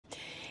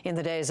In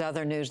the day's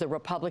other news, the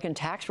Republican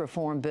tax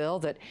reform bill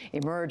that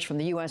emerged from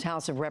the U.S.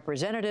 House of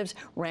Representatives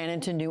ran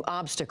into new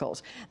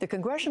obstacles. The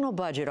Congressional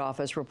Budget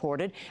Office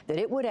reported that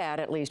it would add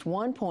at least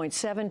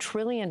 $1.7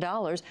 trillion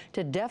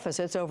to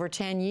deficits over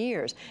 10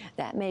 years.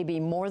 That may be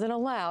more than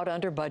allowed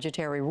under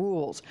budgetary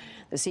rules.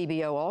 The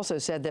CBO also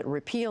said that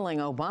repealing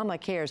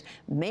Obamacare's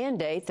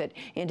mandate that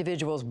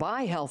individuals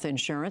buy health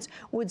insurance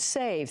would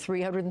save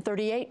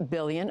 $338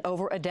 billion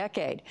over a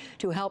decade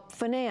to help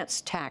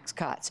finance tax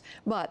cuts.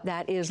 But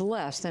that is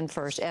less than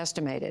first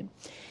estimated.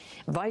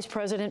 Vice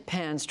President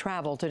Pence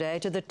traveled today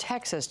to the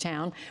Texas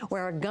town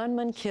where a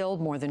gunman killed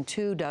more than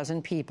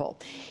 24 people.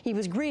 He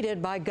was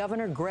greeted by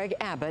Governor Greg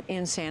Abbott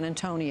in San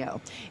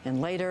Antonio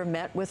and later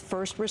met with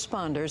first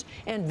responders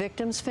and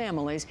victims'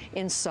 families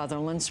in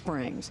Sutherland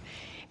Springs.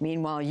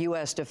 Meanwhile,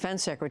 U.S.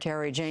 Defense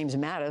Secretary James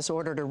Mattis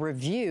ordered a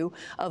review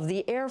of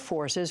the Air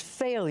Force's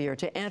failure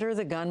to enter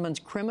the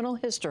gunman's criminal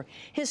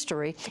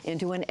history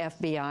into an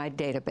FBI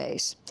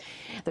database.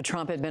 The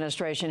Trump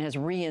administration has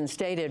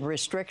reinstated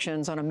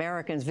restrictions on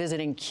Americans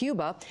visiting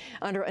Cuba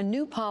under a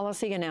new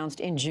policy announced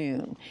in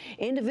June.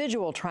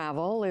 Individual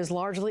travel is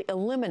largely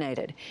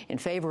eliminated in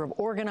favor of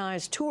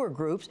organized tour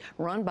groups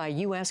run by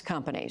U.S.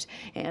 companies,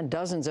 and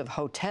dozens of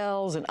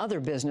hotels and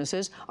other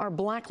businesses are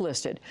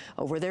blacklisted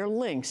over their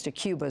links to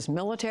Cuba's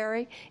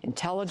military,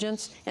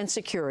 intelligence, and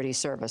security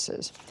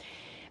services.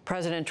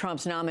 President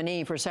Trump's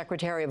nominee for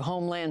Secretary of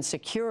Homeland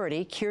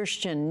Security,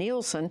 Kirstjen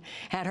Nielsen,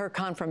 had her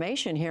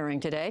confirmation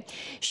hearing today.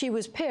 She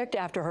was picked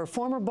after her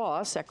former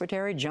boss,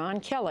 Secretary John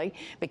Kelly,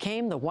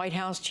 became the White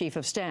House Chief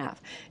of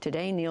Staff.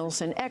 Today,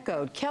 Nielsen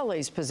echoed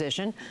Kelly's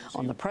position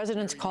on the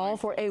president's call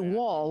for a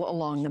wall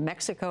along the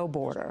Mexico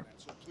border.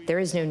 There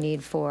is no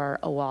need for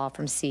a wall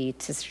from sea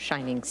to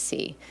shining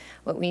sea.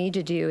 What we need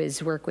to do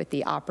is work with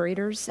the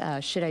operators.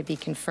 Should I be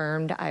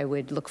confirmed, I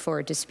would look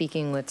forward to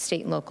speaking with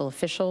state and local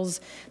officials,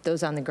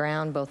 those on the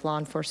ground, both law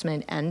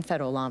enforcement and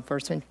federal law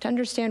enforcement, to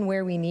understand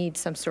where we need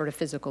some sort of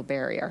physical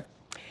barrier.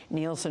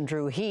 Nielsen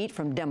drew heat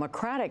from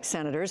Democratic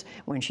senators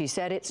when she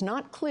said it's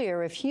not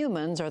clear if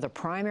humans are the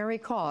primary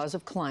cause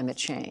of climate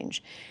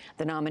change.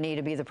 The nominee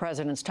to be the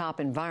president's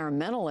top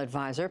environmental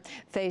advisor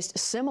faced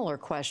similar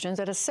questions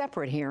at a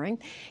separate hearing.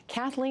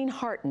 Kathleen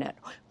Hartnett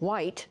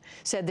White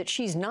said that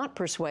she's not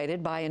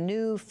persuaded by a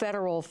new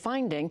federal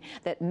finding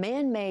that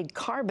man-made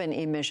carbon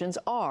emissions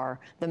are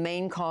the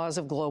main cause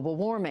of global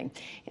warming.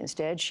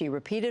 Instead, she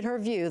repeated her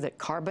view that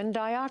carbon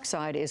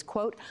dioxide is,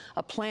 quote,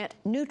 a plant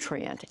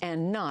nutrient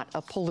and not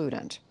a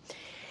pollutant.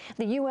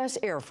 The U.S.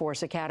 Air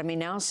Force Academy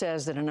now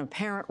says that an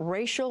apparent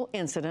racial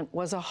incident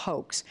was a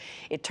hoax.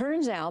 It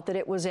turns out that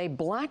it was a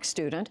black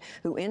student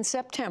who, in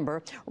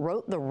September,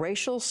 wrote the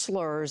racial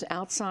slurs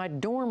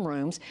outside dorm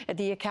rooms at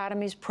the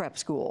Academy's prep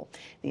school.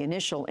 The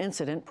initial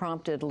incident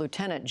prompted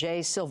Lieutenant Jay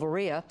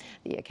Silveria,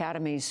 the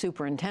Academy's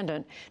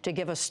superintendent, to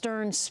give a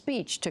stern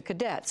speech to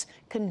cadets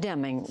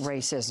condemning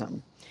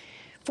racism.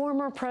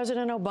 Former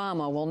President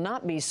Obama will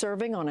not be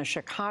serving on a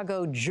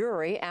Chicago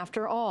jury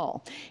after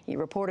all. He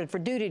reported for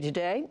duty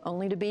today,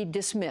 only to be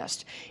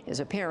dismissed.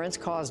 His appearance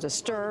caused a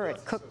stir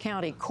at Cook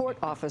County court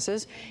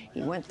offices.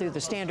 He went through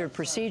the standard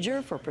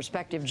procedure for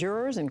prospective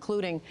jurors,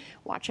 including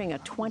watching a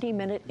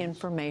 20-minute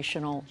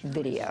informational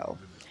video.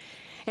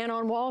 And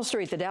on Wall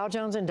Street, the Dow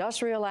Jones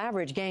Industrial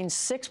Average gained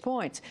 6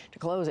 points to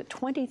close at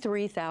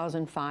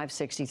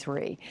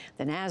 23,563.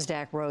 The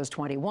Nasdaq rose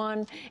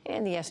 21,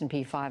 and the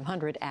S&P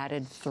 500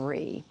 added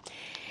 3.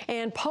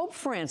 And Pope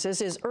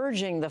Francis is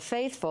urging the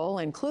faithful,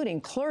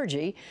 including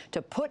clergy,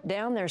 to put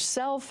down their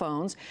cell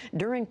phones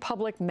during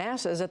public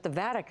masses at the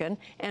Vatican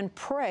and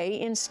pray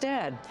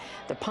instead.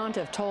 The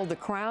pontiff told the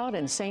crowd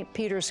in St.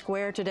 Peter's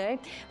Square today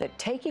that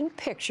taking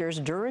pictures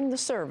during the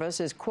service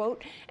is,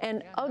 quote,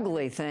 an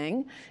ugly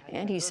thing,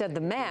 and he said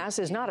the Mass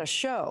is not a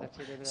show.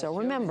 So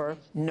remember,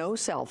 no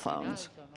cell phones.